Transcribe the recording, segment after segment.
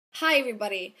Hi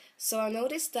everybody! So I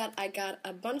noticed that I got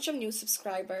a bunch of new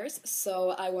subscribers, so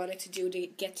I wanted to do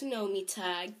the get to know me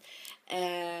tag,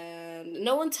 and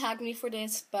no one tagged me for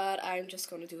this, but I'm just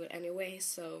gonna do it anyway,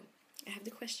 so I have the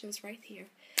questions right here.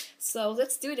 So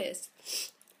let's do this.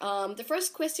 The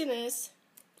first question is,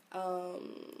 how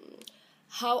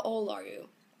old are you?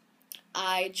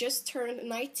 I just turned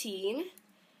 19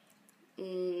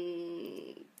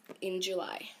 in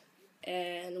July.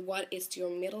 And what is your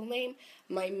middle name?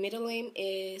 My middle name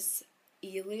is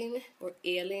Elin, or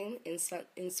Elin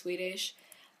in Swedish.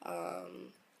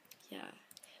 Yeah.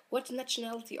 What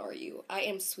nationality are you? I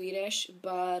am Swedish,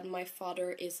 but my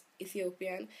father is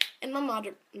Ethiopian, and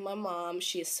my mom,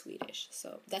 she is Swedish.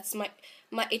 So that's my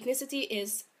ethnicity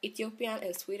is Ethiopian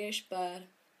and Swedish, but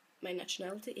my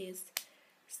nationality is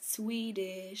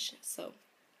Swedish. So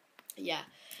yeah.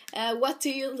 What do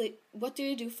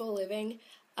you do for a living?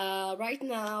 Right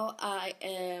now I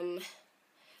am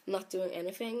not doing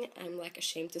anything. I'm like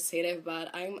ashamed to say that, but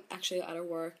I'm actually out of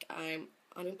work. I'm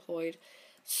unemployed.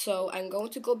 So I'm going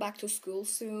to go back to school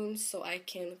soon so I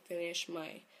can finish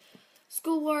my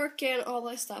schoolwork and all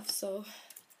that stuff. So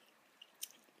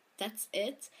that's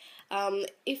it.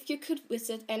 If you could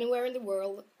visit anywhere in the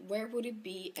world, where would it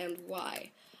be and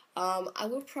why? I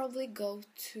would probably go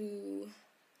to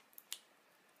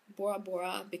Bora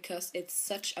Bora because it's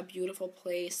such a beautiful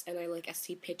place, and I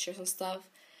see pictures and stuff,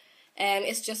 and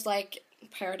it's just like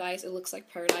paradise. It looks like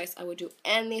paradise. I would do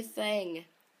anything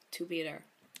to be there.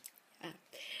 Yeah.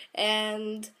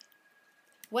 And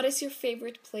what is your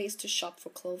favorite place to shop for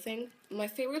clothing? My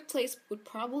favorite place would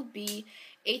probably be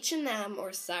H&M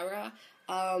or Zara.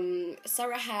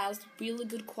 Zara has really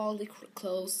good quality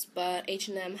clothes, but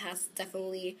H&M has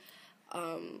definitely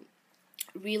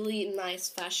really nice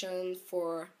fashion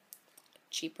for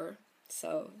cheaper,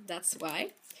 so that's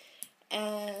why.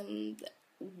 And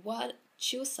what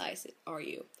shoe size are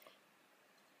you?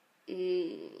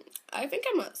 I think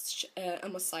I'm a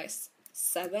size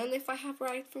 7 if I have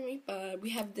right for me, but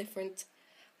we have different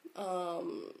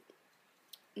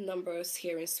numbers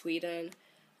here in Sweden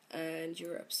and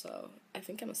Europe, so I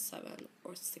think I'm a 7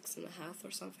 or 6.5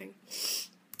 or something.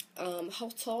 How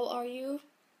tall are you?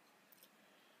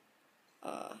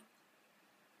 I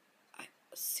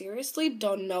seriously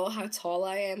don't know how tall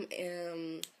I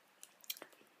am,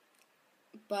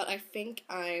 but I think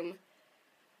I'm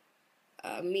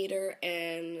a meter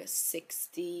and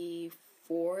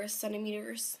 64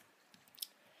 centimeters.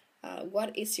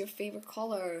 What is your favorite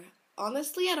color?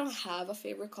 Honestly, I don't have a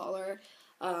favorite color.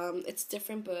 It's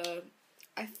different, but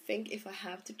I think if I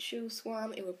have to choose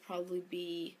one, it would probably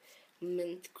be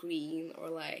mint green or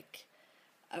like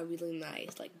a really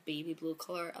nice like baby blue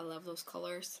color. I love those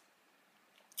colors.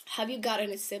 Have you got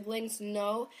any siblings?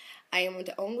 No, I am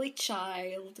the only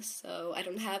child, so I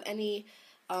don't have any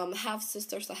half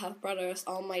sisters or half brothers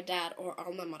on my dad or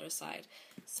on my mother's side.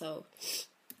 So,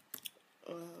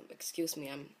 excuse me,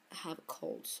 I have a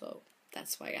cold, so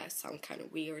that's why I sound kind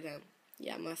of weird, and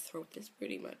yeah, my throat is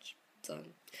pretty much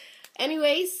done.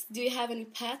 Anyways, do you have any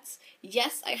pets?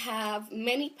 Yes, I have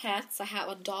many pets. I have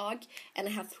a dog and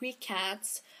I have 3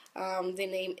 cats. The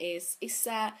name is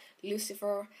Issa,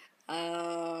 Lucifer,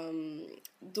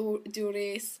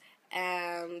 Doris,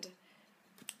 and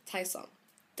Tyson.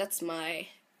 That's my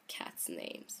cats'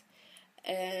 names.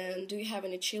 And do you have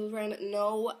any children?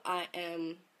 No,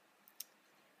 I'm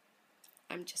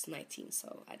just 19,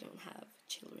 so I don't have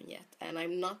children yet, and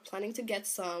I'm not planning to get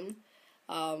some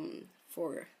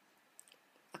for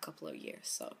a couple of years,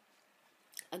 so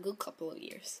a good couple of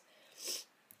years.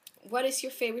 What is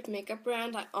your favorite makeup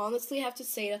brand? I honestly have to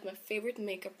say that my favorite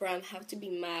makeup brand have to be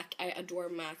MAC. I adore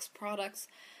MAC's products.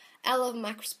 I love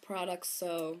MAC's products,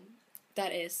 so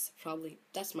that's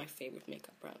my favorite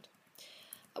makeup brand.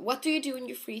 What do you do in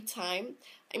your free time?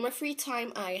 In my free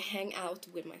time, I hang out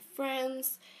with my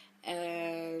friends,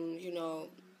 and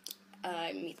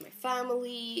I meet my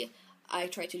family. I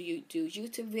try to do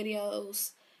YouTube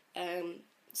videos.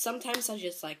 Sometimes I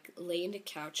just like lay in the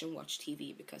couch and watch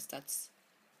TV because that's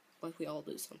what we all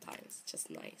do sometimes. Just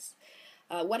nice.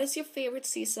 What is your favorite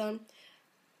season?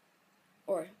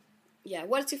 Or, yeah,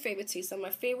 what is your favorite season?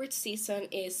 My favorite season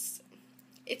is,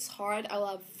 it's hard. I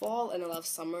love fall and I love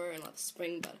summer and I love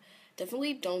spring, but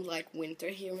definitely don't like winter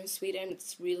here in Sweden.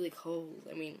 It's really cold.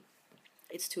 I mean,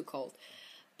 it's too cold.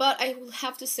 But I will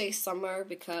have to say summer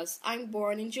because I'm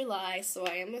born in July, so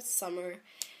I am a summer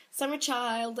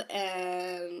child,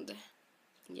 and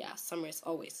yeah, summer is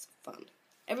always fun.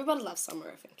 Everybody loves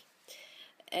summer, I think.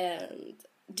 And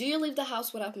do you leave the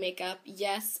house without makeup?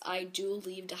 Yes, I do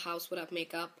leave the house without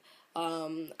makeup.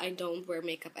 I don't wear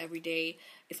makeup every day.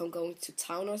 If I'm going to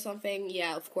town or something,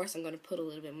 yeah, of course I'm gonna put a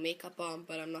little bit of makeup on,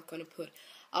 but I'm not gonna put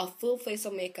a full face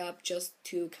of makeup just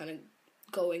to kind of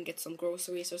go and get some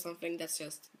groceries or something. That's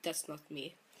not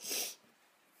me.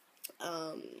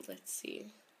 Let's see.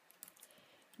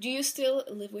 Do you still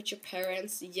live with your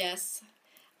parents? Yes,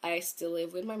 I still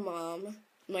live with my mom,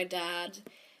 my dad.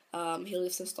 He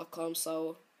lives in Stockholm,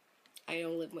 so I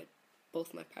don't live with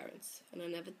both my parents, and I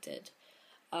never did.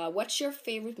 What's your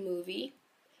favorite movie?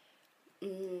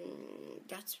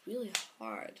 That's really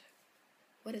hard.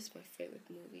 What is my favorite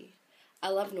movie? I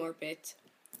love Norbit.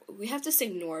 We have to say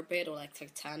Norbit or like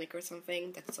Titanic or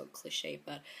something. That's so cliche,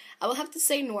 but I will have to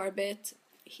say Norbit.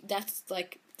 That's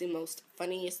like the most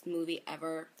funniest movie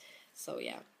ever. So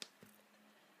yeah.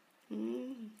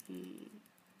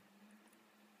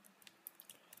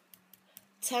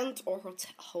 Tent or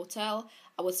hotel?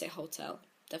 I would say hotel.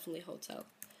 Definitely hotel.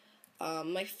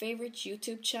 My favorite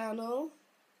YouTube channel?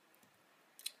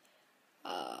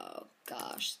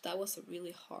 Gosh, that was a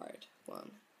really hard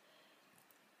one.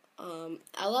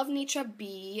 I love Nitra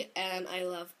B, and I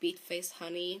love Beatface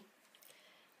Honey.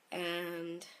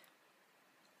 And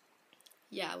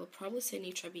yeah, I would probably say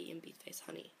Nitra B and Beatface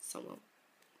Honey. Someone,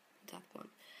 that one.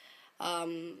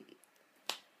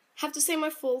 Have to say my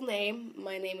full name.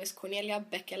 My name is Cornelia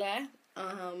Bekele.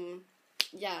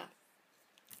 Yeah,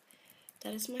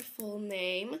 that is my full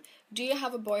name. Do you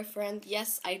have a boyfriend?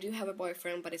 Yes, I do have a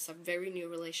boyfriend, but it's a very new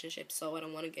relationship, so I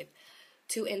don't want to get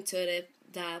too into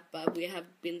that. But we have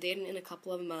been dating in a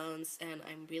couple of months, and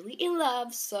I'm really in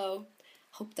love, so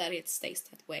hope that it stays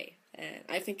that way. And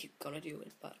I think it's gonna do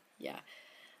it, but yeah.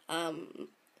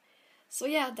 So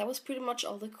yeah, that was pretty much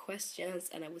all the questions,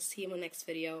 and I will see you in my next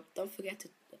video. Don't forget to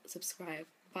subscribe.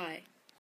 Bye.